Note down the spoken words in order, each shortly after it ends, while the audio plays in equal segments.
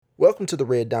Welcome to the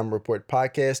Red Diamond Report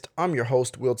podcast. I'm your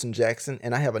host, Wilton Jackson,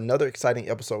 and I have another exciting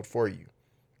episode for you.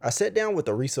 I sat down with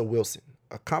Ariassa Wilson,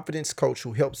 a confidence coach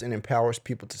who helps and empowers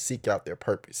people to seek out their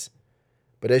purpose.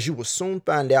 But as you will soon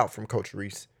find out from Coach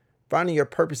Rees, finding your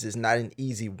purpose is not an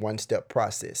easy one-step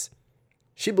process.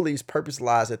 She believes purpose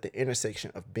lies at the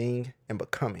intersection of being and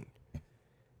becoming.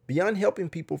 Beyond helping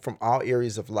people from all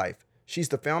areas of life, she's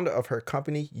the founder of her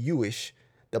company, You-ish,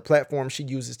 the platform she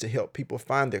uses to help people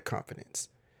find their confidence.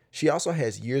 She also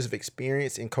has years of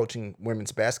experience in coaching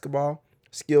women's basketball,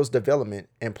 skills development,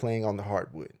 and playing on the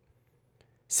hardwood.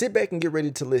 Sit back and get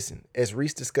ready to listen as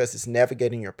Rees discusses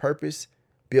navigating your purpose,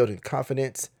 building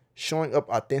confidence, showing up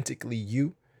authentically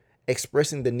you,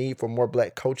 expressing the need for more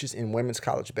Black coaches in women's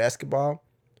college basketball,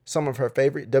 some of her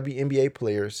favorite WNBA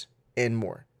players, and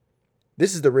more.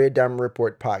 This is the Red Diamond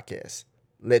Report podcast.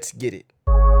 Let's get it.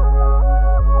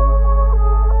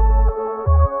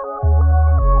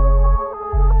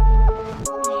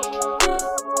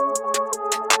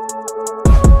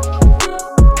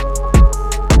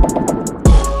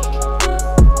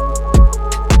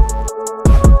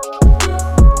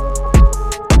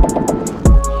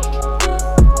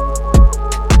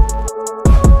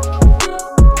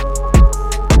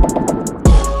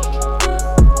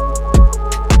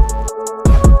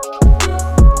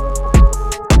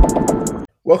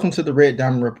 Welcome to the Red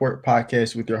Diamond Report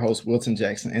podcast with your host, Wilton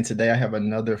Jackson. And today I have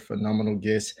another phenomenal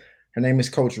guest. Her name is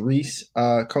Coach Rees.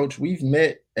 Coach, we've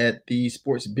met at the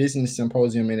Sports Business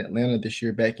Symposium in Atlanta this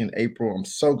year back in April. I'm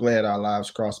so glad our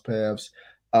lives crossed paths.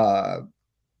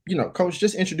 Coach,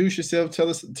 just introduce yourself. Tell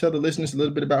the listeners a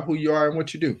little bit about who you are and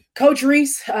what you do. Coach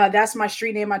Rees, that's my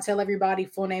street name. I tell everybody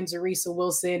full name's Ariassa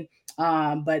Wilson,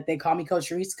 but they call me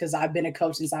Coach Rees because I've been a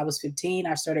coach since I was 15.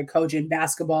 I started coaching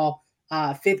basketball.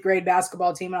 Fifth grade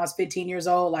basketball team when I was 15 years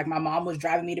old. Like my mom was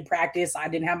driving me to practice. I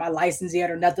didn't have my license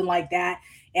yet or nothing like that.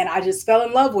 And I just fell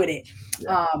in love with it.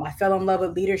 Yeah. I fell in love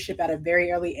with leadership at a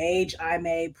very early age. I'm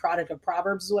a product of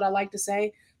Proverbs is what I like to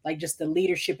say. Like just the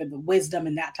leadership and the wisdom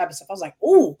and that type of stuff. I was like,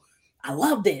 ooh, I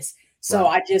love this. So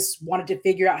I just wanted to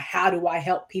figure out how do I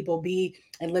help people be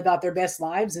and live out their best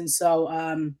lives. And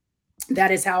so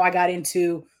that is how I got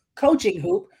into coaching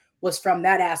hoop. Was from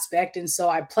that aspect. And so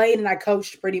I played and I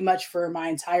coached pretty much for my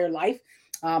entire life.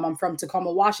 I'm from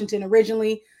Tacoma, Washington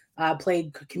originally. I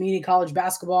played community college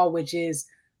basketball, which is,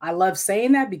 I love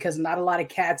saying that because not a lot of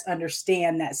cats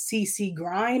understand that CC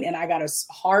grind. And I got a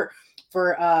heart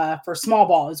for small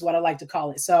ball is what I like to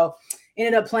call it. So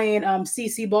ended up playing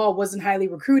CC ball, wasn't highly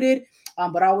recruited,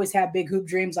 but I always had big hoop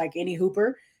dreams like any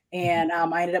hooper. And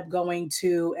I ended up going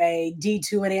to a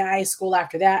D2 NAIA school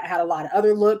after that. I had a lot of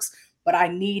other looks, but I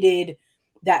needed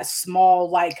that small,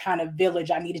 like kind of village.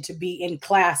 I needed to be in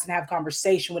class and have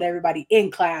conversation with everybody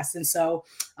in class. And so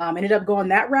ended up going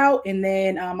that route. And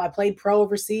then I played pro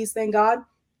overseas, thank God.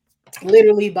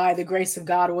 Literally by the grace of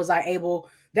God was I able,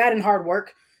 that and hard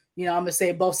work, I'm going to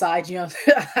say both sides,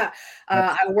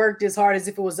 I worked as hard as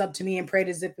if it was up to me and prayed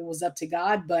as if it was up to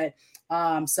God. But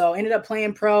so ended up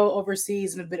playing pro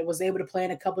overseas and was able to play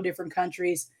in a couple different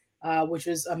countries. Which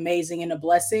was amazing and a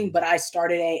blessing. But I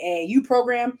started a AAU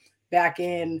program back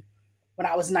in when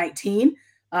I was 19,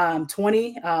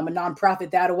 20, a nonprofit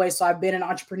that way. So I've been an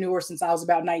entrepreneur since I was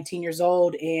about 19 years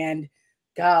old. And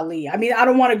golly, I mean, I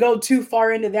don't want to go too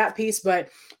far into that piece, but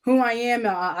who I am,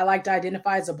 I like to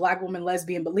identify as a Black woman,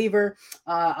 lesbian believer.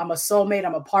 I'm a soulmate.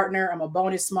 I'm a partner. I'm a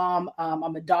bonus mom.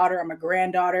 I'm a daughter. I'm a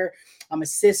granddaughter. I'm a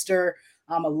sister.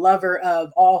 I'm a lover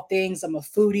of all things. I'm a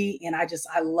foodie, and I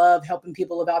love helping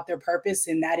people live out their purpose.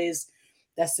 And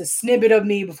that's a snippet of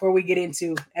me before we get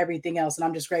into everything else. And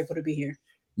I'm just grateful to be here.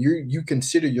 You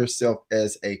consider yourself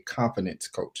as a confidence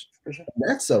coach. For sure.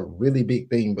 That's a really big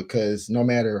thing because no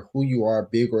matter who you are,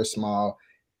 big or small,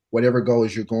 whatever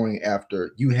goals you're going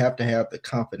after, you have to have the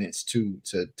confidence to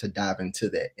dive into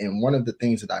that. And one of the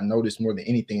things that I noticed more than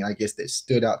anything, I guess that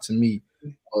stood out to me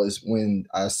was when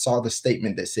I saw the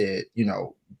statement that said,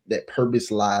 that purpose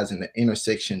lies in the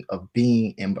intersection of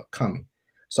being and becoming.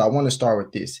 So I want to start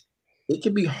with this. It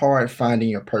can be hard finding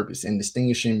your purpose and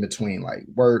distinguishing between like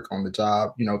work on the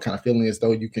job, kind of feeling as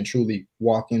though you can truly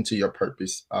walk into your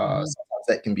purpose. Sometimes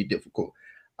that can be difficult.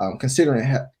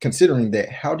 Considering that,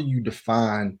 how do you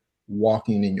define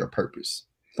walking in your purpose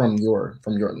from your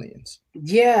lens?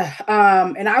 Yeah.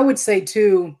 And I would say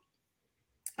too,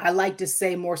 I like to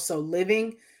say more so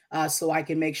living, so I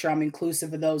can make sure I'm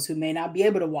inclusive of those who may not be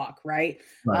able to walk. Right.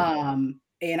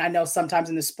 And I know sometimes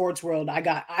in the sports world, I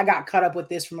got caught up with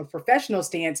this from a professional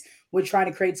stance with trying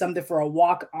to create something for a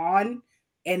walk on.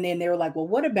 And then they were like, well,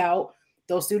 what about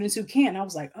those students who can't. I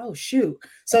was like, oh, shoot.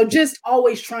 So just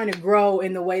always trying to grow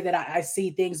in the way that I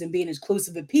see things and being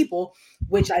inclusive of people,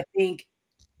 which I think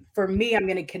for me, I'm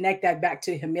going to connect that back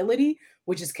to humility,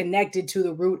 which is connected to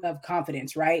the root of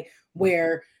confidence, right?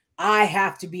 Where I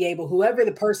have to be able, whoever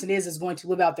the person is going to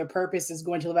live out their purpose, is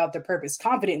going to live out their purpose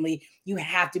confidently. You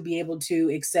have to be able to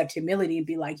accept humility and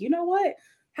be like, you know what?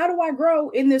 How do I grow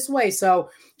in this way? So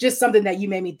just something that you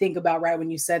made me think about right when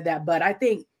you said that. But I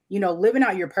think, living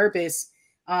out your purpose,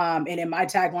 and in my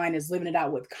tagline is living it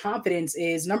out with confidence,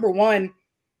 is number one,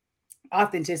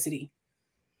 authenticity.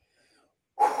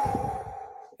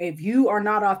 If you are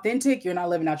not authentic, you're not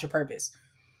living out your purpose.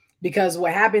 Because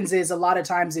what happens is a lot of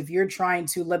times, if you're trying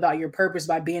to live out your purpose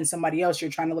by being somebody else, you're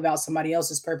trying to live out somebody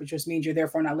else's purpose, which means you're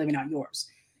therefore not living out yours.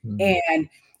 Mhm. And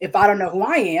if I don't know who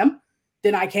I am,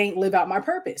 then I can't live out my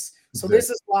purpose. So Exactly. this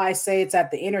is why I say it's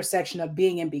at the intersection of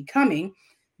being and becoming.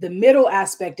 The middle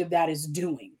aspect of that is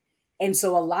doing. And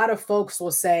so a lot of folks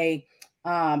will say,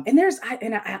 and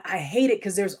I hate it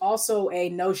because there's also a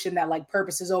notion that like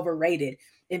purpose is overrated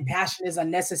and passion is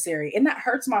unnecessary. And that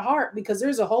hurts my heart because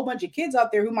there's a whole bunch of kids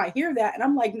out there who might hear that. And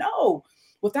I'm like, no,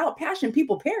 without passion,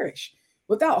 people perish.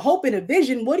 Without hope and a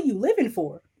vision, what are you living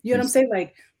for? You know what I'm saying?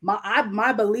 Like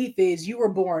my belief is you were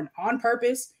born on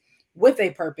purpose with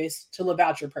a purpose to live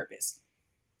out your purpose.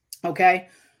 Okay.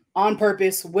 On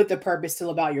purpose with a purpose to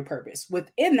live out your purpose.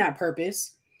 Within that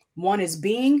purpose, one is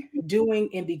being, doing,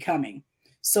 and becoming.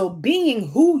 So being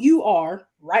who you are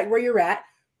right where you're at,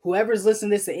 whoever's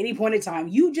listening to this at any point in time,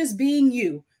 you just being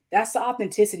you. That's the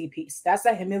authenticity piece. That's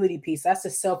the humility piece. That's the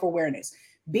self-awareness.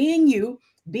 Being you,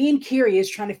 being curious,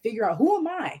 trying to figure out who am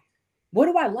I? What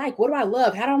do I like? What do I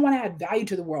love? How do I want to add value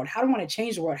to the world? How do I want to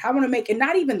change the world? How do I want to make it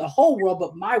not even the whole world,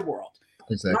 but my world,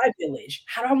 Exactly. my village?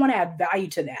 How do I want to add value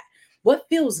to that? What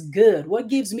feels good? What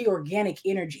gives me organic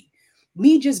energy?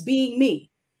 Me just being me.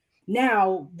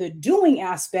 Now, the doing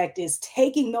aspect is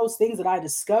taking those things that I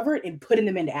discovered and putting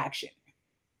them into action.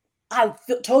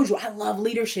 Told you I love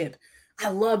leadership. I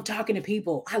love talking to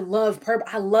people. I love purpose.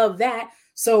 I love that.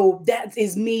 So that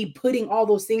is me putting all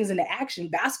those things into action.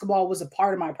 Basketball was a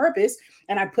part of my purpose,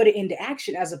 and I put it into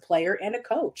action as a player and a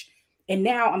coach. And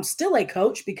now I'm still a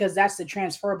coach because that's the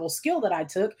transferable skill that I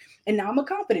took. And now I'm a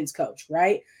confidence coach,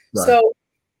 right? Right. So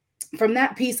from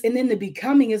that piece, and then the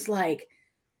becoming is like,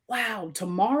 wow,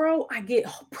 tomorrow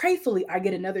prayfully, I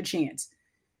get another chance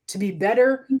to be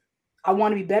better. I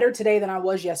want to be better today than I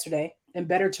was yesterday and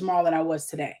better tomorrow than I was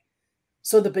today.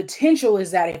 So the potential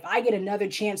is that if I get another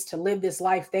chance to live this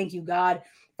life, thank you, God,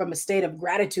 from a state of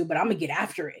gratitude, but I'm gonna get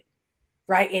after it,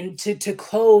 right? And to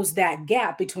close that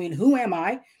gap between who am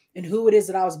I and who it is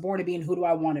that I was born to be and who do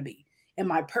I want to be. And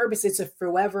my purpose is a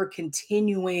forever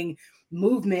continuing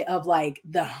movement of like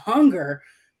the hunger,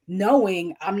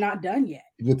 knowing I'm not done yet.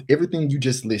 With everything you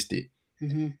just listed,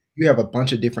 Mm-hmm. you have a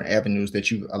bunch of different avenues that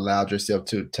you allowed yourself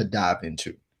to dive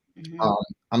into. Mm-hmm. Um,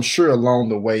 I'm sure along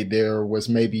the way there was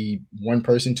maybe one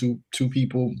person, two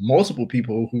people, multiple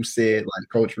people who said, like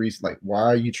Coach Rees, like, why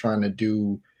are you trying to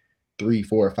do 3,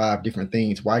 4, or 5 different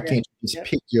things? Why Yep. can't you just Yep.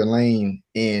 pick your lane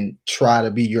and try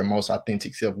to be your most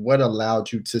authentic self? What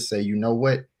allowed you to say, you know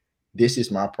what? This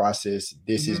is my process.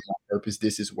 This Mm-hmm. is my purpose.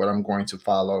 This is what I'm going to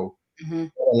follow. Mm-hmm.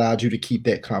 What allowed you to keep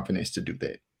that confidence to do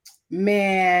that?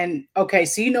 Man, okay,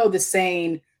 so you know the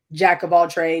saying, jack of all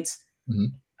trades,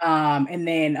 Mhm. and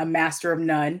then a master of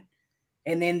none,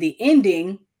 and then the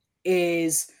ending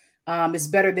is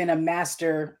better than a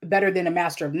master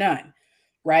of none,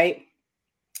 right?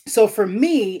 So for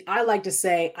me, I like to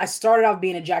say I started off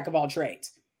being a jack of all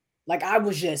trades. Like I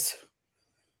was just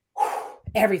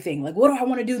everything. Like, what do I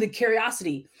want to do? The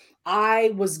curiosity.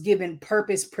 I was given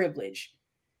purpose privilege.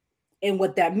 And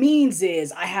what that means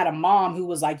is I had a mom who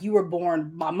was like, you were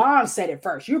born, my mom said it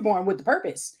first, you were born with the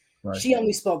purpose. Right. She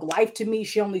only spoke life to me.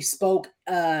 She only spoke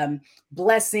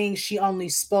blessings. She only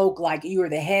spoke like you are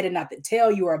the head and not the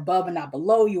tail. You are above and not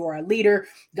below. You are a leader.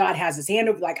 God has his hand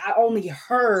over. Like I only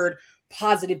heard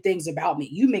positive things about me.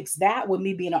 You mix that with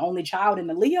me being an only child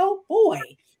and a Leo, boy,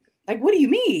 like what do you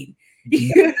mean?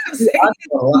 You know what I'm saying?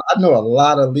 I know a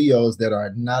lot of Leos that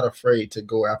are not afraid to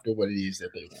go after what it is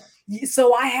that they want.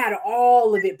 So I had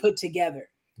all of it put together.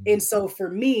 Mhm. And so for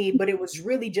me, but it was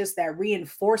really just that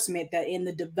reinforcement that in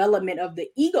the development of the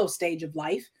ego stage of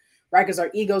life, right? Because our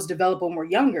egos develop when we're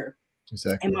younger. And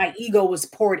Exactly. my ego was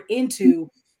poured into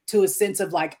to a sense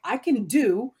of like, I can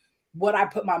do what I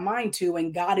put my mind to,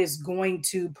 and God is going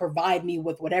to provide me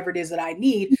with whatever it is that I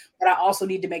need. But I also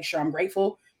need to make sure I'm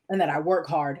grateful and that I work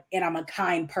hard and I'm a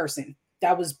kind person.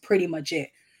 That was pretty much it.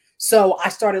 So I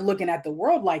started looking at the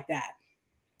world like that,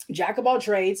 jack of all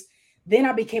trades. Then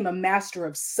I became a master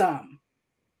of some.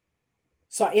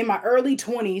 So in my early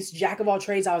 20s, jack of all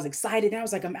trades, I was excited. And I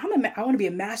was like, I want to be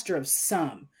a master of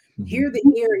some. Here are the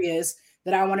areas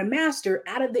that I want to master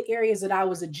out of the areas that I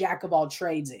was a jack of all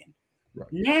trades in. Right.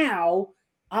 Now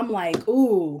I'm like,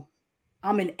 ooh,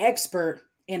 I'm an expert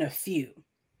in a few.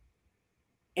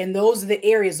 And those are the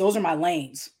areas, those are my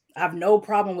lanes. I have no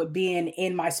problem with being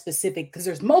in my specific, because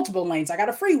there's multiple lanes. I got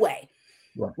a freeway.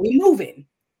 Right. We moving.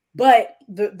 But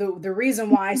the reason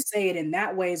why I say it in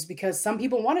that way is because some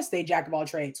people want to stay jack of all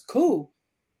trades. Cool.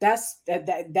 That's that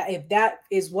if that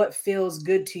is what feels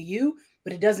good to you,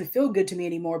 but it doesn't feel good to me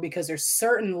anymore, because there's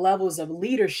certain levels of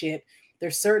leadership,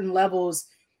 there's certain levels,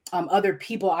 other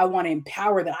people I want to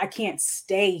empower, that I can't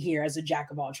stay here as a jack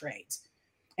of all trades.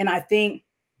 And I think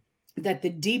that the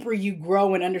deeper you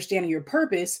grow in understanding your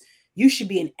purpose, you should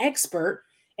be an expert.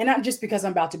 And not just because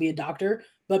I'm about to be a doctor,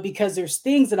 but because there's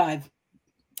things that I've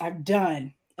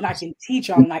done and I can teach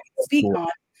on and I can speak on,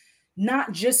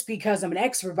 not just because I'm an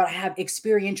expert, but I have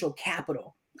experiential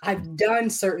capital. I've done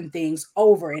certain things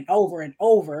over and over and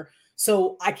over,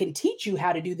 so I can teach you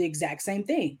how to do the exact same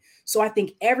thing. So I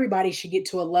think everybody should get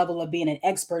to a level of being an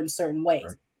expert in certain ways.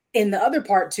 Right. And the other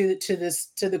part to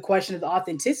the question of the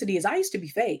authenticity is, I used to be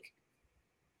fake.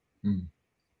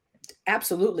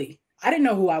 Absolutely. I didn't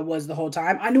know who I was the whole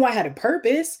time. I knew I had a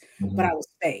purpose, but I was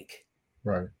fake.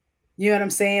 Right. You know what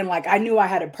I'm saying? Like, I knew I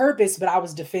had a purpose, but I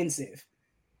was defensive.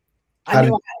 How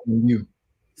did you?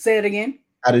 Say it again.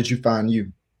 How did you find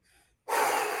you?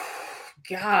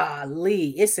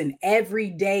 Golly, it's an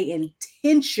everyday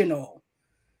intentional.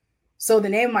 So the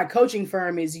name of my coaching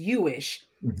firm is You-ish,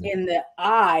 and the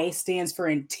I stands for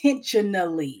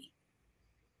intentionally.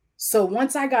 So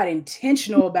once I got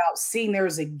intentional about seeing there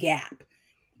was a gap,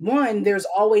 one, there's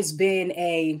always been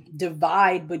a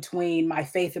divide between my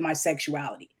faith and my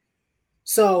sexuality.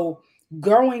 So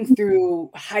going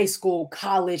through high school,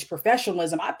 college,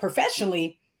 professionalism, I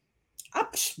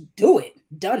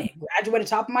done it, graduated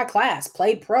top of my class,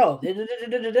 played pro,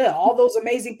 all those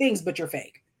amazing things, but you're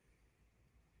fake.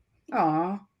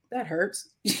 Aw, that hurts.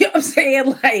 You know what I'm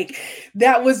saying? Like,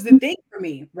 that was the thing for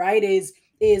me, right? Is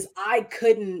I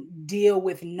couldn't deal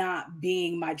with not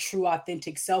being my true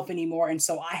authentic self anymore. And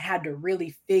so I had to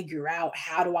really figure out,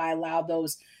 how do I allow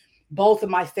those, both of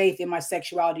my faith and my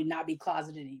sexuality, not be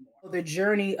closeted anymore. The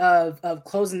journey of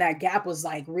closing that gap was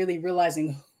like really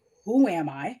realizing, who am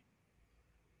I?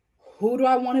 Who do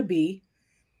I want to be?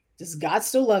 Does God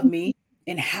still love me?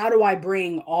 And how do I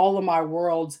bring all of my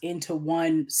worlds into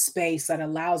one space that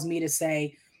allows me to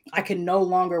say, I can no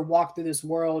longer walk through this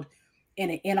world in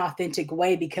an inauthentic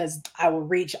way, because I'm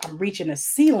reaching a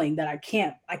ceiling that I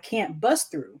can't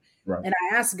bust through. Right. And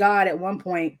I asked God at one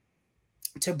point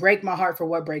to break my heart for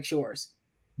what breaks yours.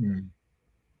 And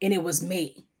it was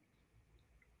me.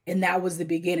 And that was the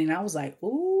beginning. I was like,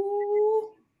 ooh,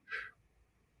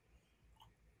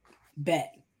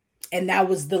 bet. And that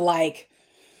was the, like,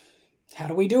 how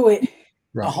do we do it?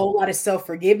 Right. A whole lot of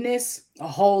self-forgiveness, a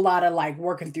whole lot of like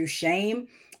working through shame.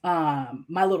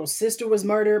 My little sister was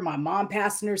murdered. My mom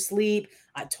passed in her sleep.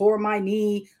 I tore my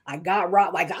knee. I got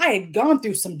robbed. Like, I had gone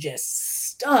through some just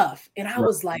stuff. And I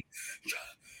was like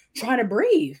trying to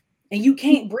breathe. And you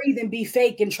can't breathe and be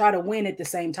fake and try to win at the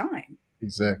same time.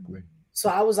 Exactly. So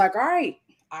I was like, all right,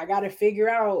 I got to figure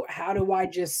out, how do I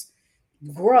just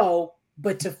grow,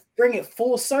 but to bring it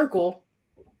full circle,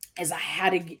 is I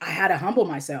had to humble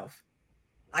myself.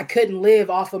 I couldn't live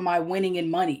off of my winning and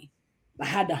money. I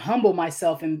had to humble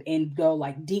myself and go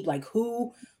like deep, like,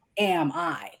 who am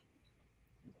I?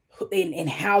 And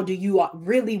how do you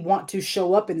really want to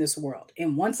show up in this world?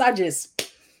 And once I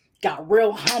just got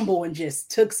real humble and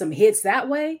just took some hits that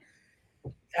way,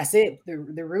 that's it. The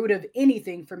root of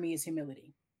anything for me is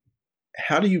humility.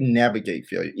 How do you navigate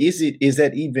failure? Is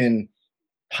that even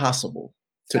possible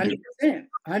to 100%, do?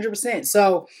 100%.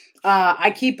 So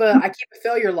I keep a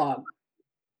failure log.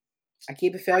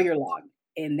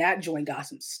 And that joint got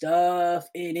some stuff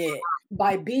in it.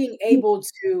 By being able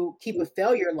to keep a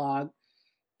failure log,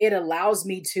 it allows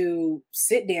me to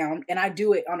sit down, and I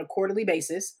do it on a quarterly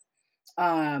basis,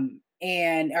 or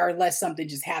unless something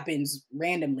just happens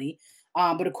randomly.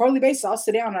 But a quarterly basis, I'll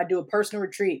sit down and I do a personal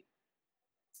retreat.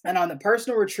 And on the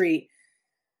personal retreat,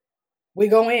 we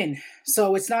go in.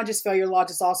 So it's not just failure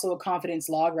logs, it's also a confidence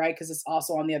log, right? Because it's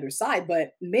also on the other side.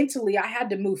 But mentally, I had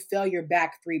to move failure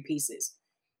back 3 pieces,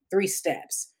 3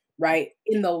 steps, right?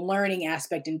 In the learning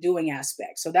aspect and doing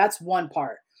aspect. So that's one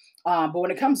part. But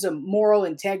when it comes to moral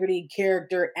integrity,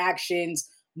 character, actions,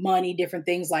 money, different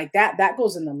things like that, that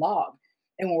goes in the log.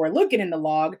 And when we're looking in the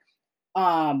log,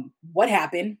 what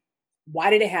happened? Why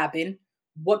did it happen?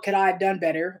 What could I have done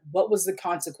better? What was the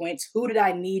consequence? Who did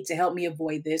I need to help me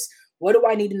avoid this? What do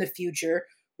I need in the future?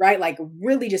 Right? Like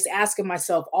really just asking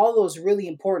myself all those really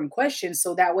important questions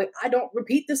so that way I don't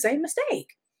repeat the same mistake.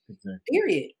 Exactly.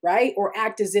 Period. Right? Or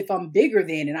act as if I'm bigger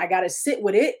than and I got to sit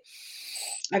with it.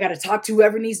 I got to talk to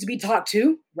whoever needs to be talked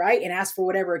to, right? And ask for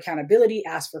whatever accountability,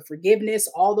 ask for forgiveness,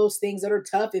 all those things that are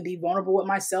tough and be vulnerable with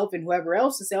myself and whoever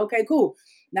else and say, okay, cool.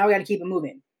 Now we got to keep it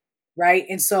moving. Right.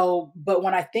 And so, but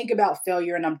when I think about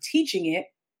failure and I'm teaching it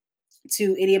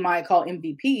to any of my I call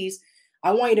MVPs,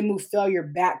 I want you to move failure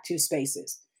back to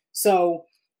spaces. So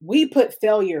we put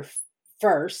failure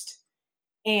first,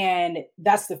 and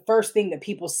that's the first thing that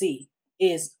people see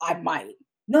is I might.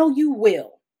 No, you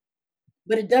will.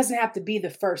 But it doesn't have to be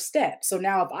the first step. So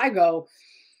now if I go,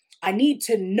 I need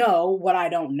to know what I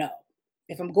don't know.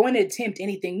 If I'm going to attempt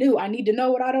anything new, I need to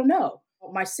know what I don't know.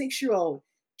 My 6-year old,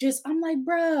 just, I'm like,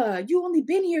 bruh, you only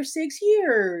been here 6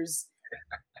 years.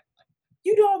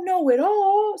 You don't know it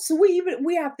all. So we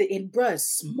have to, and bruh,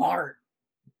 smart.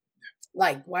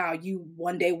 Like, wow, you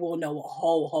one day will know a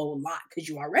whole lot because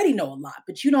you already know a lot,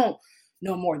 but you don't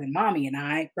know more than mommy and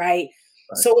I, right? Right.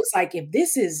 So it's like, if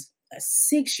this is a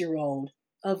 6-year-old,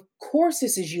 of course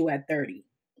this is you at 30.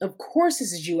 Of course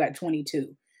this is you at 22. You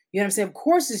know what I'm saying? Of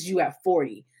course this is you at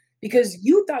 40 because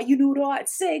you thought you knew it all at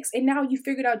 6 and now you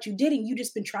figured out you didn't. You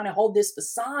just been trying to hold this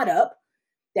facade up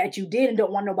that you did and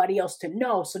don't want nobody else to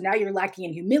know. So now you're lacking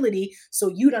in humility. So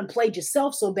you done played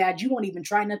yourself so bad you won't even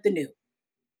try nothing new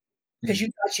because you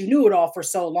thought you knew it all for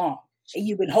so long. And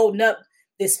you've been holding up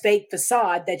this fake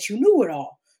facade that you knew it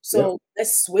all. So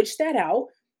let's switch that out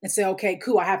and say, okay,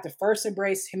 cool. I have to first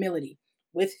embrace humility.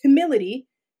 With humility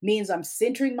means I'm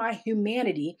centering my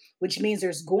humanity, which means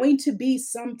there's going to be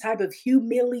some type of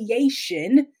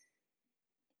humiliation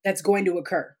that's going to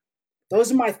occur.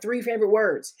 Those are my 3 favorite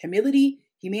words: humility,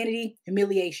 humanity,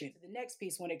 humiliation. The next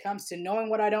piece, when it comes to knowing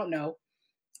what I don't know,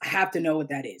 I have to know what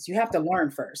that is. You have to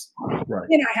learn first. Right.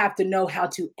 Then I have to know how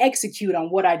to execute on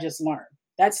what I just learned.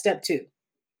 That's step 2.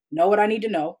 Know what I need to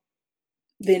know,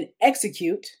 then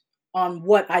execute on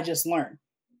what I just learned.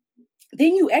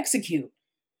 Then you execute.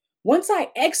 Once I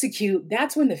execute,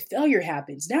 that's when the failure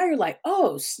happens. Now you're like,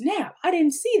 oh, snap, I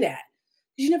didn't see that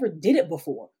because you never did it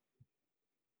before.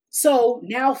 So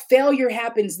now failure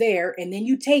happens there, and then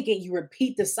you take it, you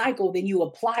repeat the cycle, then you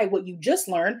apply what you just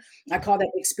learned. I call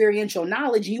that experiential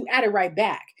knowledge, and you add it right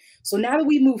back. So now that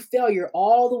we move failure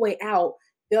all the way out,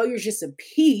 failure is just a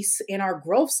piece in our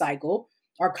growth cycle,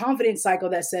 our confidence cycle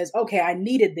that says, okay, I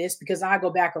needed this because I go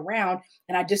back around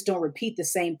and I just don't repeat the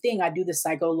same thing. I do the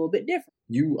cycle a little bit different.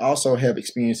 You also have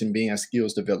experience in being a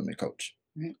skills development coach.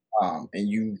 Mhm. And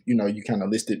you kind of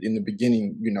listed in the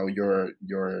beginning,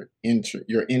 your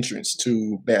entrance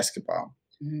to basketball.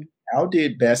 Mhm. How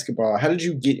did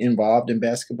you get involved in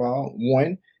basketball?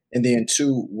 One, and then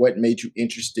two, what made you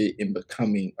interested in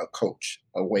becoming a coach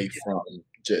away from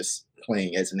just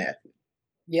playing as an athlete?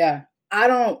 Yeah. I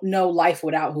don't know life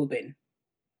without hooping.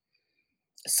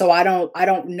 So I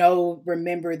don't know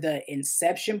remember the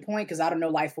inception point because I don't know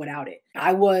life without it.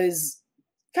 I was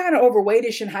kind of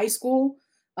overweightish in high school.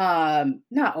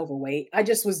 Not overweight. I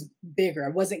just was bigger. I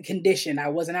wasn't conditioned. I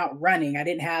wasn't out running. I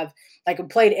didn't have like I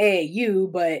played AAU,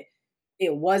 but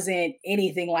it wasn't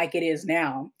anything like it is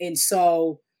now. And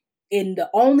so and the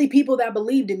only people that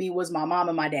believed in me was my mom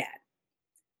and my dad.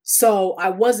 So I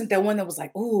wasn't that one that was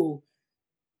like, ooh,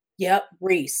 yep,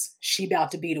 Reese, she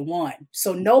about to be the one.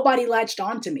 So nobody latched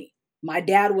on to me. My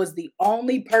dad was the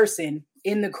only person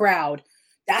in the crowd.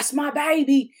 That's my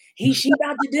baby. She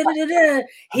about to da da da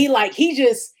da. He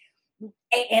just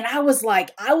and I was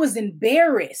like, I was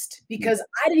embarrassed because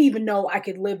I didn't even know I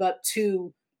could live up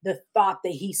to the thought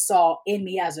that he saw in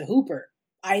me as a hooper.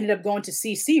 I ended up going to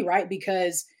CC, right?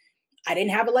 Because I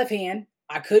didn't have a left hand.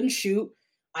 I couldn't shoot.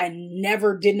 I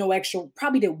never did no extra,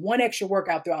 probably did one extra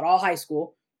workout throughout all high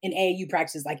school in AAU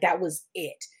practices. Like that was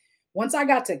it. Once I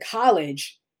got to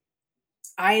college,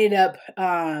 I ended up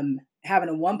having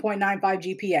a 1.95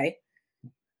 GPA.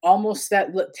 Almost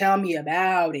that look, tell me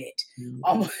about it.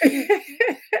 Almost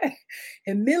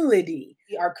humility.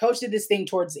 Our coach did this thing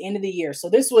towards the end of the year. So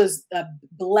this was a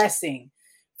blessing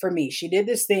for me. She did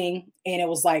this thing and it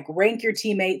was like rank your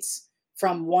teammates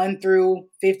from 1 through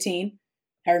 15.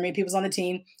 However many people's on the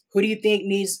team. Who do you think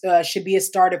should be a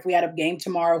start if we had a game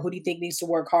tomorrow? Who do you think needs to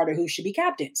work harder? Who should be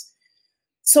captains?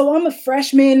 So I'm a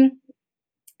freshman.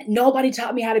 Nobody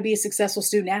taught me how to be a successful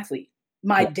student athlete.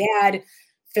 My dad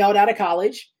failed out of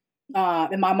college,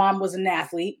 and my mom was an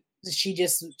athlete. She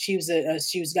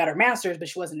was got her master's, but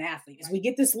she wasn't an athlete. As we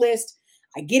get this list,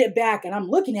 I get it back, and I'm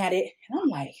looking at it, and I'm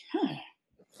like,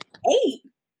 8.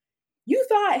 You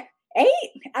thought 8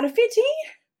 out of 15?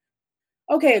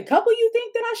 Okay, a couple you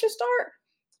think that I should start?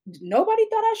 Nobody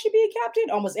thought I should be a captain.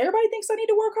 Almost everybody thinks I need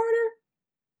to work harder.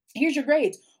 Here's your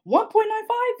grades.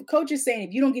 1.95. Coach is saying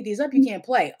if you don't get these up, you can't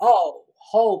play. Oh,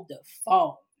 hold the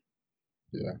phone.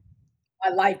 Yeah. My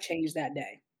life changed that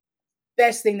day.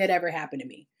 Best thing that ever happened to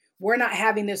me. We're not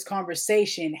having this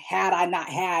conversation had I not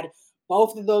had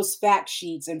both of those fact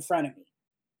sheets in front of me.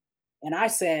 And I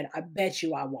said, I bet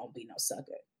you I won't be no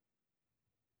sucker.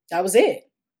 That was it.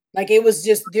 Like it was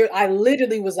just there. I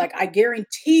literally was like, I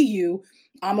guarantee you,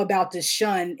 I'm about to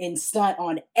shun and stunt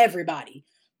on everybody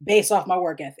based off my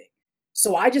work ethic.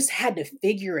 So I just had to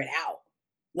figure it out.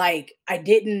 Like I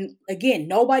didn't, again,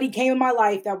 nobody came in my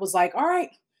life that was like, all right,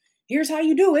 here's how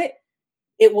you do it.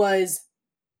 It was,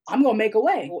 I'm gonna make a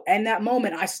way. And that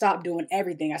moment, I stopped doing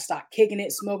everything. I stopped kicking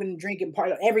it, smoking, drinking.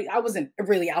 I wasn't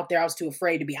really out there. I was too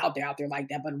afraid to be out there like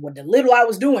that. But what the little I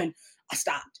was doing, I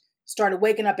stopped. Started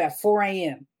waking up at 4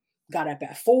 a.m. Got up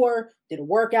at 4, did a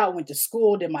workout, went to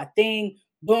school, did my thing.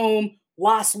 Boom,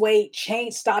 lost weight,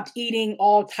 changed, stopped eating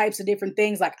all types of different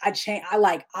things. Like I changed.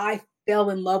 I fell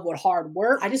in love with hard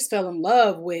work. I just fell in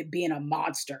love with being a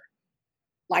monster.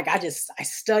 Like I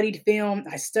studied film,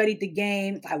 I studied the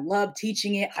game, I love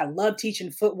teaching it, I love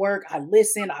teaching footwork, I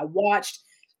listened, I watched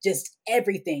just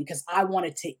everything because I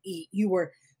wanted to eat.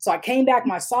 So I came back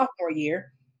my sophomore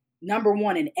year, number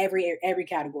one in every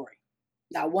category.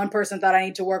 Not one person thought I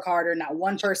need to work harder. Not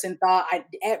one person thought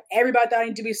everybody thought I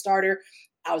need to be a starter.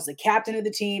 I was the captain of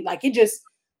the team. Like it just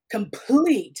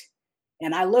complete.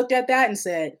 And I looked at that and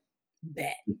said,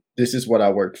 bet. This is what I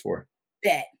worked for.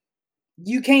 Bet.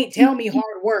 You can't tell me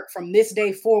hard work from this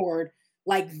day forward.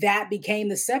 Like that became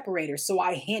the separator. So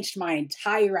I hinged my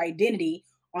entire identity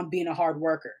on being a hard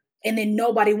worker. And then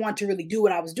nobody wanted to really do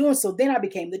what I was doing. So then I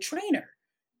became the trainer.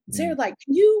 So they're like,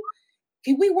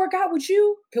 can we work out with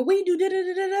you? Can we do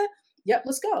da-da-da-da-da? Yep,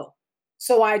 let's go.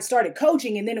 So I started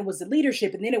coaching and then it was the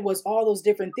leadership and then it was all those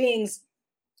different things.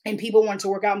 And people wanted to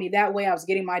work out with me that way. I was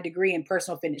getting my degree in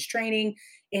personal fitness training.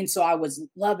 And so I was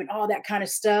loving all that kind of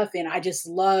stuff. And I just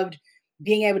loved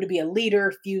being able to be a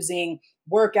leader, fusing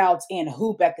workouts and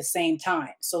hoop at the same time.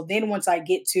 So then once I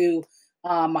get to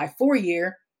my 4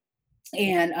 year,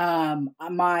 and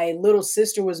my little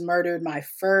sister was murdered my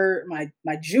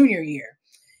junior year.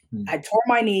 I tore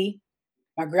my knee.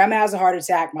 My grandma has a heart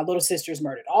attack. My little sister's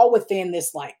murdered, all within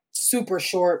this like super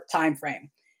short time frame.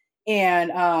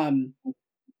 And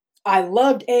I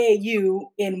loved AAU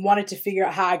and wanted to figure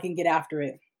out how I can get after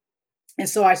it. And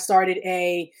so I started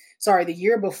the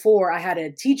year before I had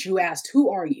a teacher who asked, "Who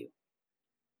are you?"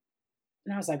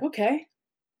 And I was like, okay,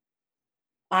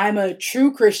 I'm a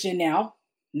true Christian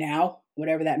now,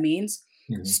 whatever that means,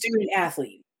 student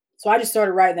athlete. So I just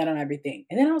started writing that on everything.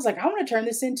 And then I was like, I want to turn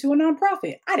this into a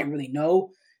nonprofit. I didn't really know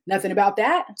nothing about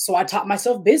that. So I taught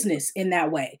myself business in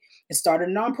that way and started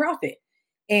a nonprofit.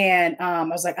 And I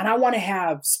was like, and I want to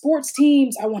have sports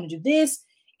teams. I want to do this.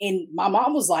 And my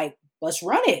mom was like, let's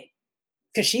run it.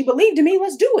 Because she believed in me,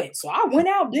 let's do it. So I went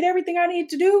out, did everything I needed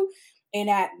to do. And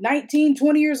at 19,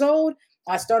 20 years old,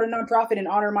 I started a nonprofit in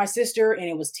honor of my sister. And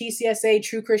it was TCSA,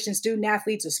 True Christian Student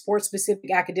Athletes, a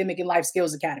sports-specific academic and life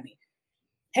skills academy.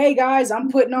 Hey, guys,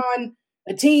 I'm putting on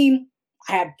a team.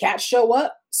 I had cats show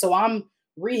up. So I'm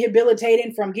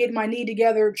rehabilitating from getting my knee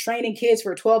together, training kids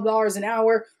for $12 an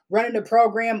hour, running the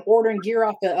program, ordering gear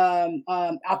off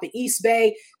the East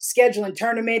Bay, scheduling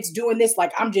tournaments, doing this.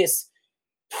 Like I'm just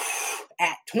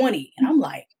at 20. And I'm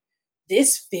like,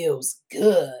 this feels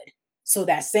good. So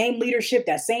that same leadership,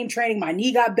 that same training, my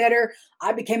knee got better.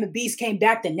 I became a beast, came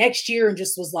back the next year and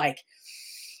just was like,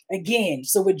 again.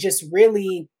 So it just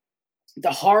really,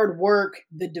 the hard work,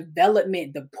 the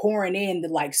development, the pouring in, the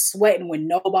like sweating when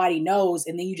nobody knows.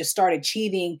 And then you just start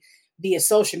achieving via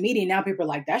social media. Now people are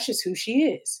like, that's just who she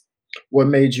is. What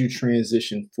made you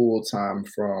transition full time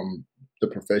from the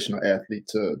professional athlete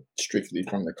to strictly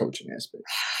from the coaching aspect?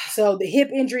 So the hip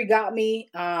injury got me,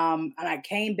 and I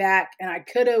came back, and I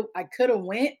could have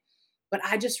went, but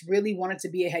I just really wanted to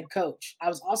be a head coach. I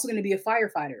was also going to be a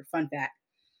firefighter. Fun fact,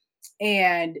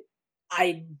 and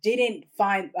I didn't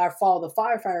follow the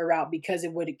firefighter route because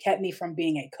it would have kept me from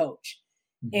being a coach.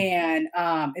 And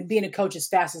being a coach as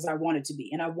fast as I wanted to be,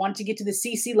 and I wanted to get to the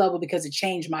CC level because it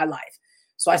changed my life.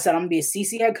 So I said, I'm going to be a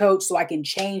CC head coach so I can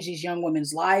change these young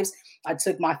women's lives. I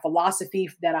took my philosophy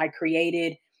that I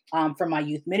created from my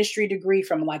youth ministry degree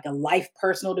from like a life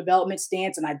personal development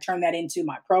stance, and I turned that into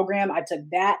my program. I took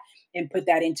that and put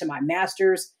that into my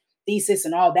master's thesis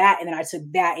and all that. And then I took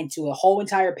that into a whole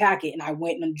entire packet, and I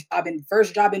went and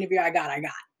first job interview I got.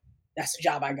 That's the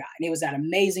job I got. And it was at an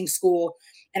amazing school.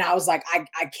 And I was like,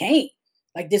 I can't.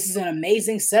 Like, this is an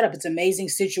amazing setup. It's an amazing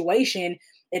situation.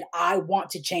 And I want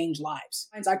to change lives.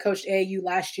 I coached AAU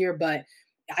last year, but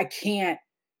I can't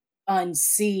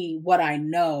unsee what I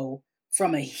know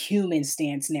from a human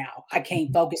stance now. I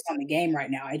can't focus on the game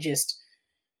right now.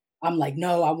 I'm like,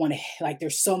 no, I want to, like,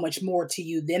 there's so much more to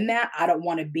you than that. I don't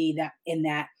want to be that in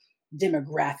that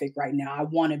demographic right now. I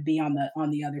want to be on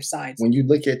the other side. When you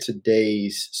look at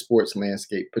today's sports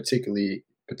landscape, particularly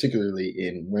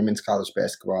in women's college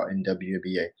basketball and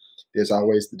WNBA, there's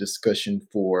always the discussion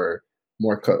for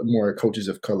more coaches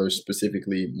of color,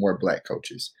 specifically more Black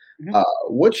coaches. Mhm.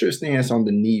 What's your stance on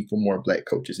the need for more Black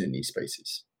coaches in these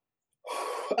spaces?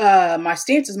 My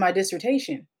stance is my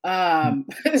dissertation.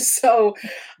 So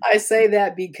I say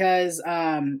that because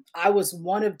I was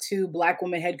one of two Black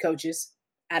women head coaches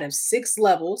out of 6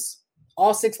 levels,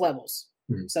 all 6 levels.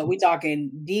 Mhm. So we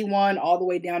talking D1 all the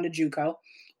way down to JUCO.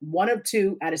 One of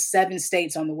two out of 7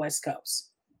 states on the West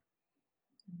Coast.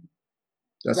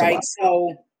 That's a Right. lot.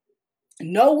 So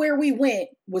nowhere we went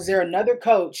was there another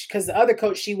coach, because the other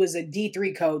coach, she was a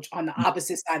D3 coach on the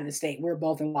opposite side of the state. We are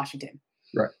both in Washington.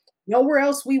 Right. Nowhere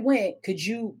else we went could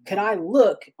I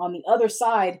look on the other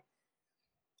side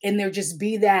and there just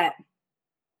be that,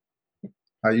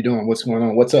 How you doing? What's going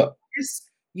on? What's up?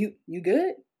 you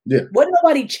good? Yeah. Wasn't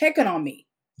nobody checking on me.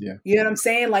 Yeah. You know what I'm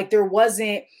saying? Like, there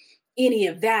wasn't any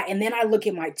of that. And then I look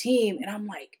at my team and I'm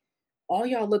like, all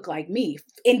y'all look like me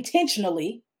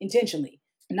intentionally.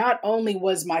 Not only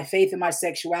was my faith and my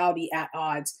sexuality at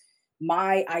odds,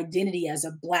 my identity as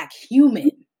a Black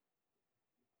human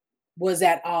was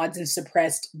at odds and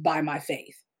suppressed by my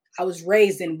faith. I was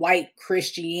raised in white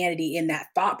Christianity in that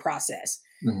thought process.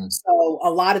 Mhm. So a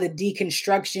lot of the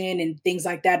deconstruction and things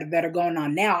like that that are going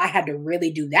on now, I had to really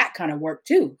do that kind of work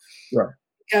too. Right.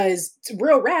 Because it's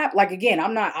real rap, like, again,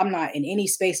 I'm not in any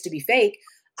space to be fake.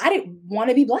 I didn't want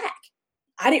to be Black.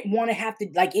 I didn't want to have to,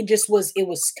 like, it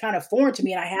was kind of foreign to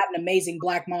me. And I had an amazing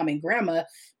Black mom and grandma,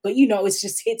 but it's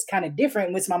just hits kind of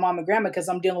different with my mom and grandma because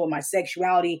I'm dealing with my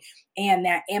sexuality and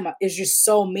there's just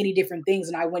so many different things.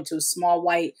 And I went to a small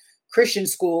white Christian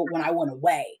school when I went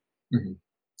away. Mhm.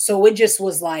 So it just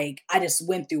was like, I just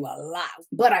went through a lot,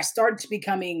 but I started to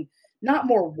becoming not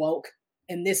more woke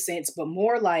in this sense, but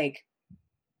more like,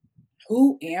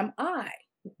 who am I?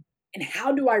 And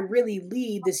how do I really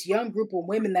lead this young group of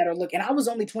women that are looking? I was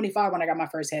only 25 when I got my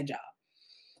first head job.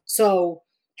 So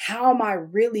how am I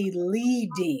really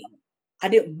leading? I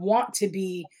didn't want to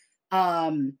be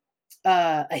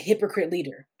a hypocrite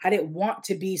leader. I didn't want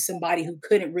to be somebody who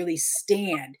couldn't really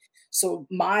stand. So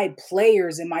my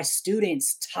players and my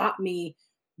students taught me,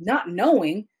 not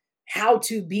knowing, how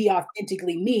to be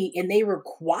authentically me. And they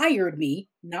required me,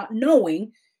 not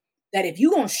knowing, that if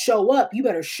you're going to show up, you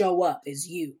better show up as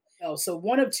you. So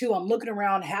one of two, I'm looking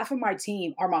around, half of my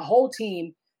team, or my whole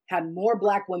team, had more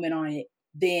Black women on it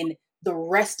than the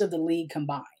rest of the league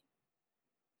combined.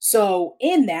 So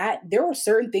in that, there were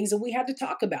certain things that we had to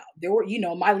talk about. There were,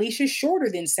 my leash is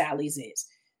shorter than Sally's is.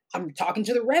 I'm talking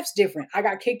to the refs different. I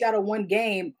got kicked out of one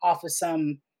game off of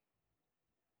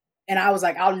and I was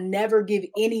like, I'll never give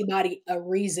anybody a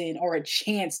reason or a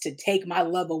chance to take my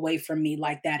love away from me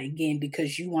like that again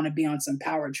because you want to be on some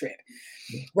power trip.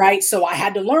 Yeah. Right. So I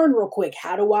had to learn real quick.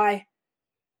 How do I,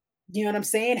 you know what I'm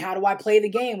saying? How do I play the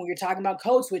game when you're talking about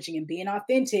code switching and being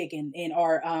authentic and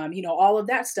or all of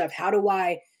that stuff? How do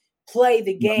I play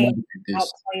the game without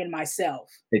playing myself?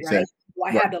 Exactly. Right. So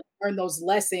I had to learn those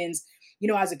lessons,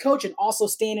 as a coach, and also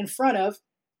stand in front of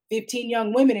 15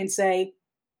 young women and say,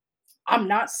 I'm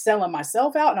not selling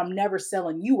myself out and I'm never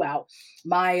selling you out.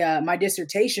 My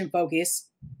dissertation focus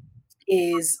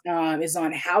is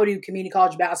on how do community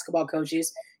college basketball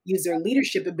coaches use their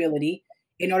leadership ability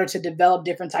in order to develop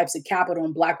different types of capital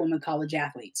in Black women college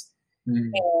athletes. Mhm.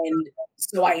 And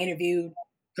so I interviewed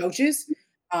coaches,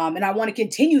 and I want to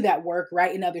continue that work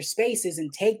right in other spaces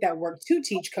and take that work to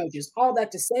teach coaches. All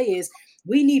that to say is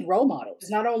we need role models.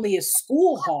 Not only is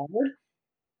school hard,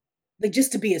 like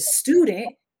just to be a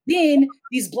student, then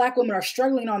these Black women are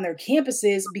struggling on their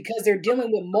campuses because they're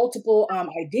dealing with multiple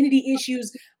identity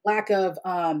issues, lack of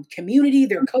community.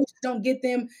 Their coaches don't get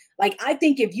them. Like, I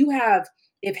think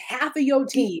if half of your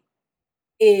team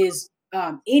is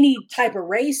any type of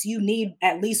race, you need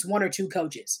at least one or two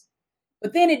coaches.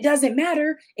 But then it doesn't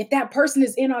matter if that person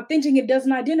is inauthentic and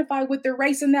doesn't identify with their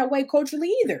race in that way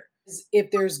culturally either. If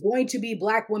there's going to be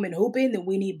Black women hooping, then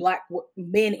we need Black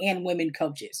men and women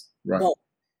coaches. Right. Both.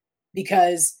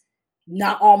 Because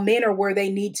not all men are where they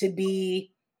need to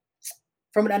be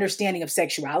from an understanding of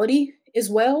sexuality as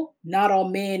well. Not all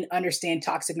men understand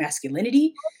toxic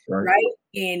masculinity, right?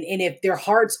 And if their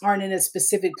hearts aren't in a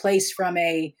specific place from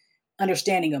a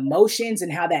understanding emotions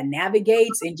and how that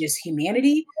navigates and just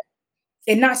humanity.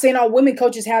 And not saying all women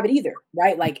coaches have it either,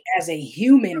 right? Like as a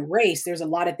human race, there's a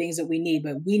lot of things that we need,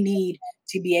 but we need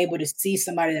to be able to see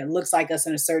somebody that looks like us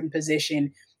in a certain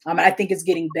position. I think it's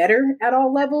getting better at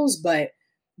all levels, but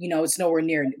it's nowhere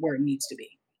near where it needs to be.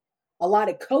 A lot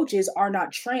of coaches are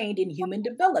not trained in human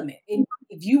development. And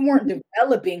if you weren't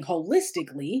developing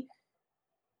holistically,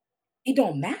 it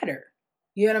don't matter.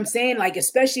 You know what I'm saying? Like,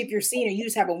 especially if you're seeing you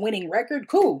just have a winning record,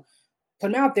 cool.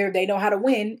 Put them out there. They know how to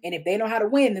win. And if they know how to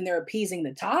win, then they're appeasing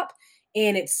the top.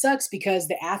 And it sucks because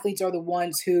the athletes are the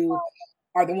ones who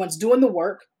are the ones doing the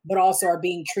work, but also are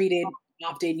being treated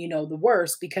often, the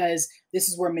worst, because this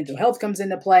is where mental health comes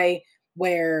into play,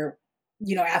 where,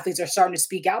 athletes are starting to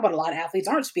speak out, but a lot of athletes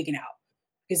aren't speaking out.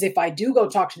 Because if I do go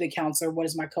talk to the counselor, what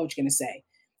is my coach going to say?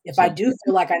 If I do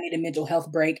feel like I need a mental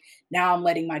health break, now I'm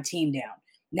letting my team down.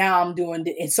 Now I'm doing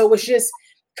it. And so it's just,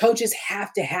 coaches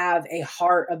have to have a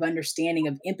heart of understanding,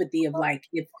 of empathy, of like,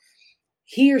 if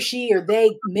he or she or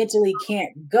they mentally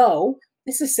can't go,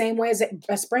 it's the same way as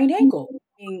a sprained ankle.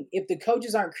 And if the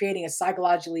coaches aren't creating a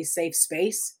psychologically safe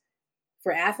space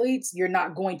for athletes, you're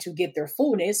not going to get their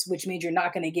fullness, which means you're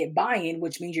not going to get buy-in,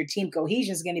 which means your team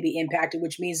cohesion is going to be impacted,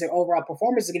 which means their overall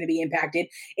performance is going to be impacted.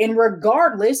 And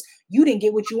regardless, you didn't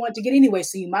get what you want to get anyway.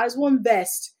 So you might as well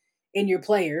invest in your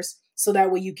players so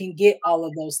that way you can get all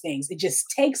of those things. It just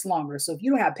takes longer. So if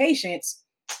you don't have patience,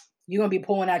 you're going to be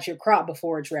pulling out your crop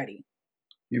before it's ready.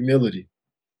 Humility.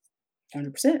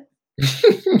 100%.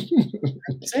 100%.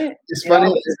 It's funny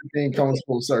that everything comes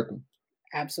full circle.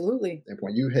 Absolutely. And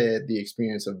when you had the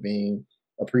experience of being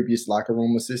a previous locker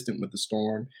room assistant with the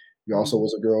Storm, you also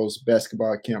was a girls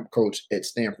basketball camp coach at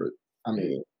Stanford. I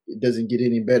mean, it doesn't get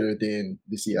any better than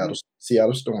the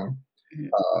Seattle Storm.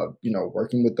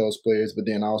 Working with those players, but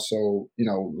then also,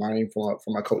 learning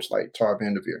from a coach like Tar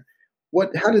Vanderveer.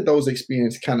 How did those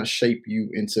experiences kind of shape you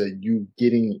into you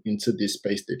getting into this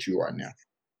space that you are now?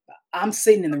 I'm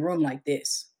sitting in the room like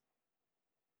this.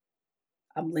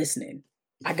 I'm listening.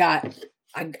 I got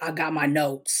my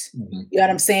notes. Mm-hmm. You know what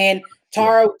I'm saying?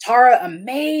 Tara,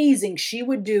 amazing. She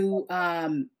would do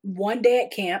one day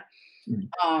at camp.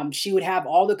 She would have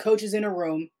all the coaches in a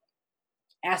room,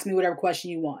 ask me whatever question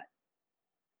you want.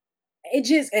 It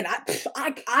just, and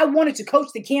I wanted to coach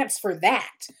the camps for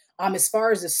that. As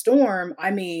far as the Storm,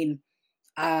 I mean,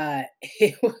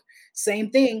 same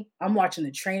thing. I'm watching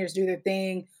the trainers do their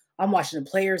thing. I'm watching the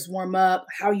players warm up.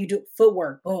 How you do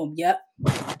footwork? Boom. Yep.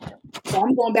 So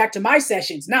I'm going back to my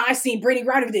sessions. Now I seen Brittany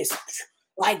Griner do this.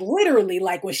 Like literally,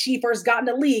 like when she first got in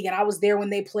the league, and I was there when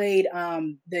they played,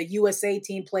 the USA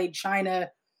team played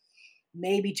China,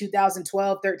 maybe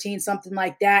 2012, 13, something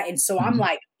like that. And so I'm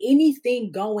like,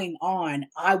 anything going on,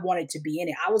 I wanted to be in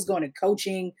it. I was going to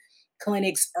coaching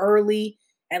clinics early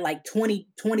at like 20,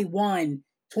 21,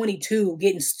 22,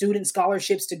 getting student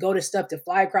scholarships to go to stuff to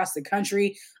fly across the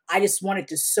country. I just wanted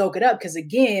to soak it up because,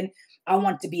 again, I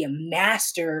wanted to be a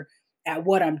master at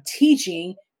what I'm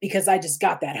teaching because I just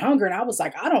got that hunger. And I was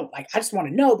like, I just want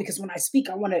to know, because when I speak,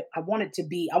 I want it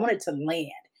to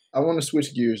land. I want to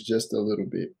switch gears just a little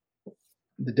bit.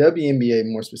 The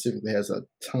WNBA more specifically has a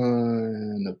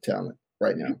ton of talent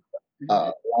right now.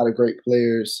 A lot of great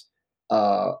players.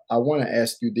 I want to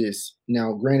ask you this.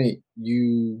 Now, granted,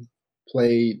 you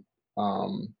played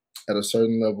at a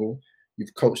certain level.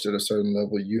 You've coached at a certain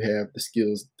level. You have the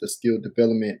skill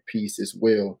development piece as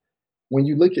well. When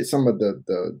you look at some of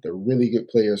the really good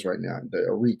players right now, the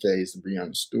Enriquez, the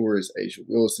Breanna Stewarts, Ariassa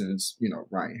Wilsons,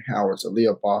 Ryan Howards,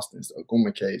 Aaliyah Bostons,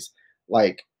 Ogumekes,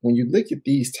 like when you look at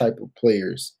these type of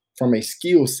players from a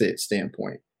skill set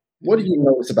standpoint, what do you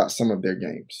notice about some of their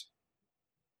games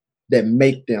that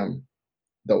make them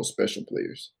those special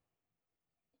players?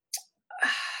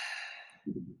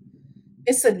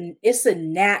 It's a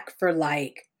knack for,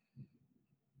 like,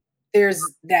 there's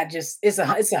that just, it's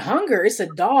a hunger, it's a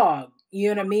dog. You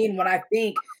know what I mean? When I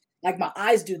think, like, my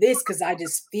eyes do this because I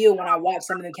just feel when I watch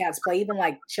some of the cats play, even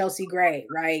like Chelsea Gray,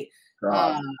 right? You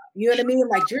know what I mean?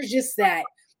 Like, there's just that,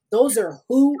 those are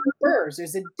hoopers.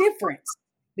 There's a difference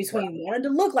between wanting to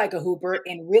look like a hooper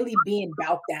and really being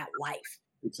about that life.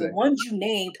 Exactly. The ones you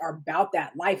named are about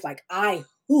that life. Like, I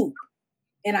hoop.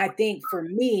 And I think for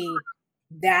me,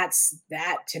 that's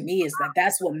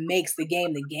what makes the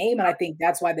game the game. And I think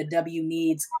that's why the W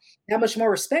needs that much more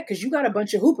respect, because you got a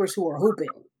bunch of hoopers who are hooping.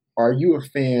 Are you a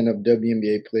fan of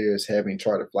WNBA players having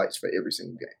charter flights for every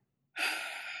single game?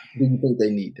 Do you think they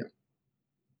need them?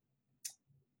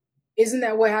 Isn't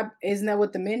that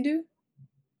what the men do?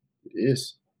 It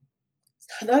is.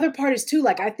 The other part is too,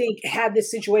 like, I think had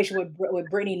this situation with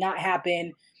Brittany not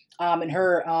happen, and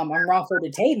her unlawful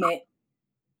detainment,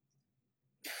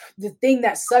 the thing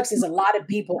that sucks is a lot of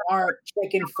people aren't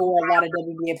checking for a lot of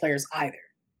WNBA players either.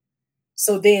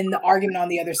 So then the argument on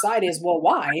the other side is, well,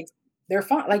 why? They're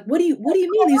fine. Like, what do you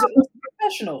mean these are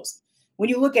professionals? When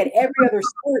you look at every other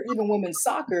sport, even women's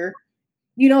soccer,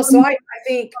 so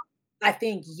I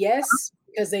think yes,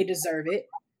 because they deserve it.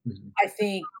 Mm-hmm. I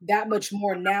think that much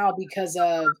more now because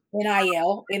of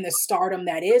NIL and the stardom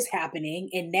that is happening.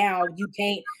 And now you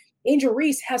can't. Angel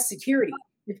Reese has security.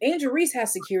 If Angel Reese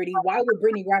has security, why would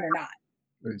Brittany Griner not?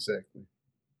 Exactly.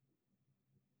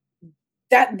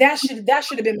 That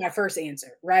should have been my first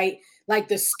answer, right? Like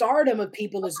the stardom of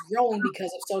people is growing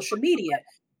because of social media.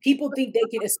 People think they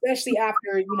can, especially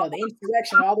after the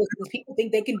insurrection and all those things. People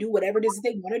think they can do whatever it is that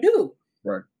they want to do,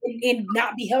 right, and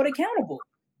not be held accountable.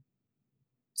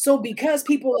 So because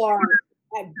people are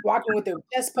walking with their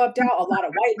chest puffed out, a lot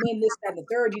of white men, this, that, and the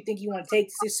third, you think you want to take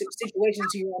situations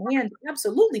to your own hands?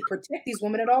 Absolutely, protect these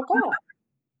women at all costs.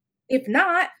 If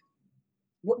not,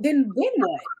 then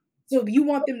what? So if you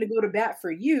want them to go to bat for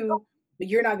you, but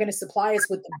you're not going to supply us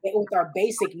with our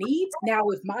basic needs. Now,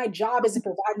 if my job isn't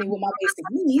providing me with my basic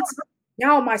needs,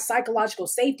 now my psychological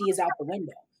safety is out the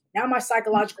window. Now my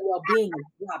psychological well-being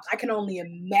is dropped. I can only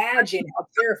imagine how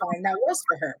terrifying that was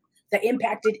for her. That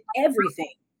impacted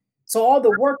everything. So all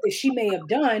the work that she may have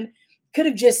done could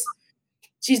have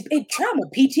she's in trauma,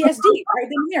 PTSD, right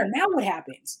then and there. Now what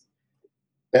happens?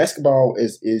 Basketball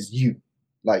is you.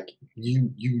 Like you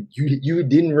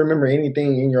didn't remember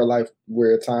anything in your life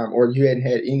where a time, or you hadn't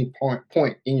had any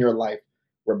point in your life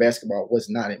where basketball was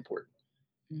not important.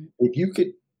 Mm-hmm. If you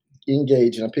could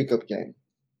engage in a pickup game,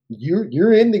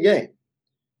 you're in the game.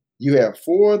 You have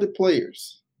 4 other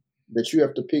players that you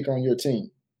have to pick on your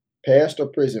team, past or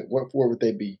present. What 4 would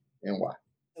they be and why?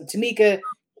 So Tamika,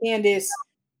 Candace,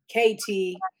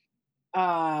 KT,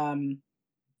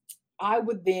 I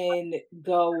would then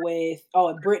go with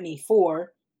Brittany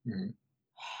 4. Mm-hmm.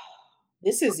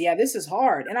 This is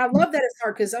hard. And I love that it's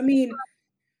hard because I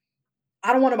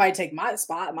don't want nobody to take my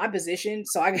spot, my position.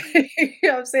 So I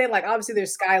what I'm saying? Like obviously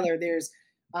there's Skylar, there's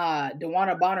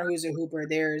DeWanna Bonner, who's a hooper,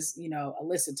 there's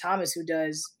Alyssa Thomas, who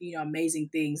does amazing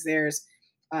things, there's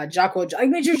Jocko.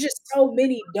 There's just so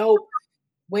many dope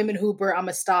women hooper. I'm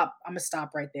gonna stop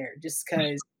right there just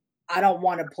because I don't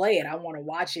want to play it. I want to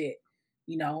watch it.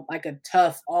 Like a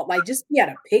tough, just be at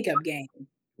a pickup game,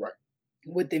 right,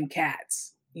 with them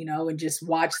cats, and just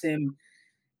watch them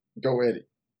go at it.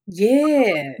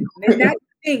 Yeah, and that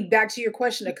thing. Back to your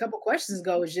question, a couple questions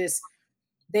ago, is just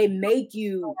they make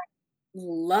you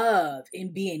love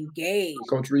and be engaged.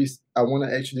 Coach Rees, I want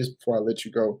to ask you this before I let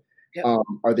you go. Yep.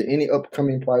 Are there any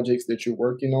upcoming projects that you're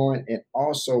working on, and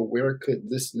also where could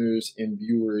listeners and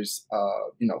viewers,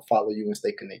 follow you and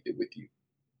stay connected with you?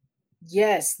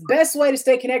 Yes, best way to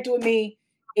stay connected with me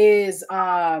is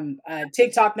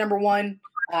TikTok #1,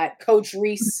 Coach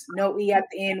Rees, no E at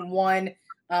the end, 1.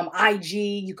 IG,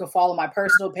 you can follow my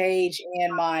personal page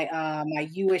and my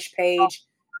U-ish page,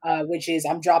 which is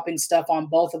I'm dropping stuff on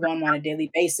both of them on a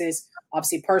daily basis.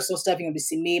 Obviously, personal stuff, you're going to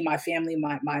see me, my family,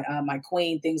 my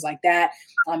queen, things like that.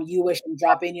 U-ish, I'm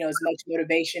dropping as much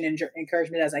motivation and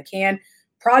encouragement as I can.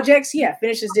 Projects,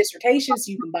 finish his dissertation,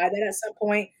 so you can buy that at some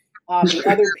point. The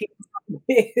other piece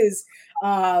is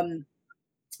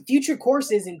future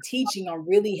courses and teaching on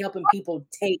really helping people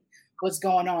take what's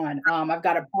going on. I've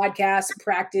got a podcast,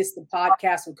 Practice the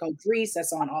Podcast with Coach Rees.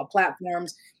 That's on all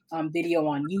platforms, video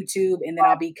on YouTube. And then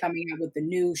I'll be coming out with a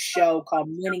new show called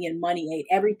Winning and Money Ate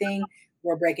Everything.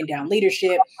 We're breaking down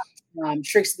leadership,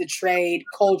 tricks of the trade,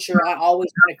 culture. I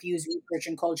always want to fuse research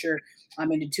and culture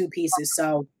into 2 pieces.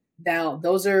 So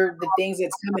those are the things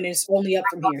that's coming, and it's only up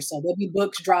from here. So there'll be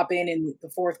books dropping in the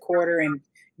 4th quarter and,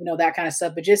 that kind of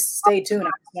stuff. But just stay tuned. I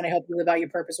just want to help you live out your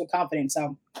purpose with confidence.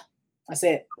 So that's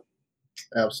it.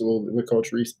 Absolutely. With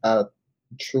Coach Rees, I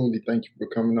truly thank you for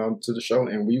coming on to the show,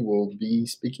 and we will be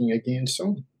speaking again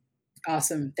soon.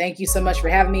 Awesome. Thank you so much for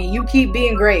having me. You keep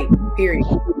being great, period.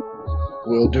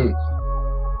 Will do.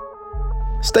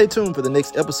 Stay tuned for the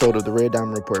next episode of the Red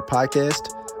Diamond Report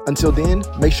podcast. Until then,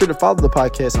 make sure to follow the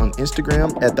podcast on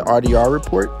Instagram at the RDR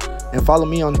Report, and follow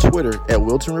me on Twitter at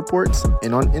Wilton Reports,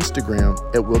 and on Instagram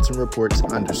at Wilton Reports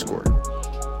 _.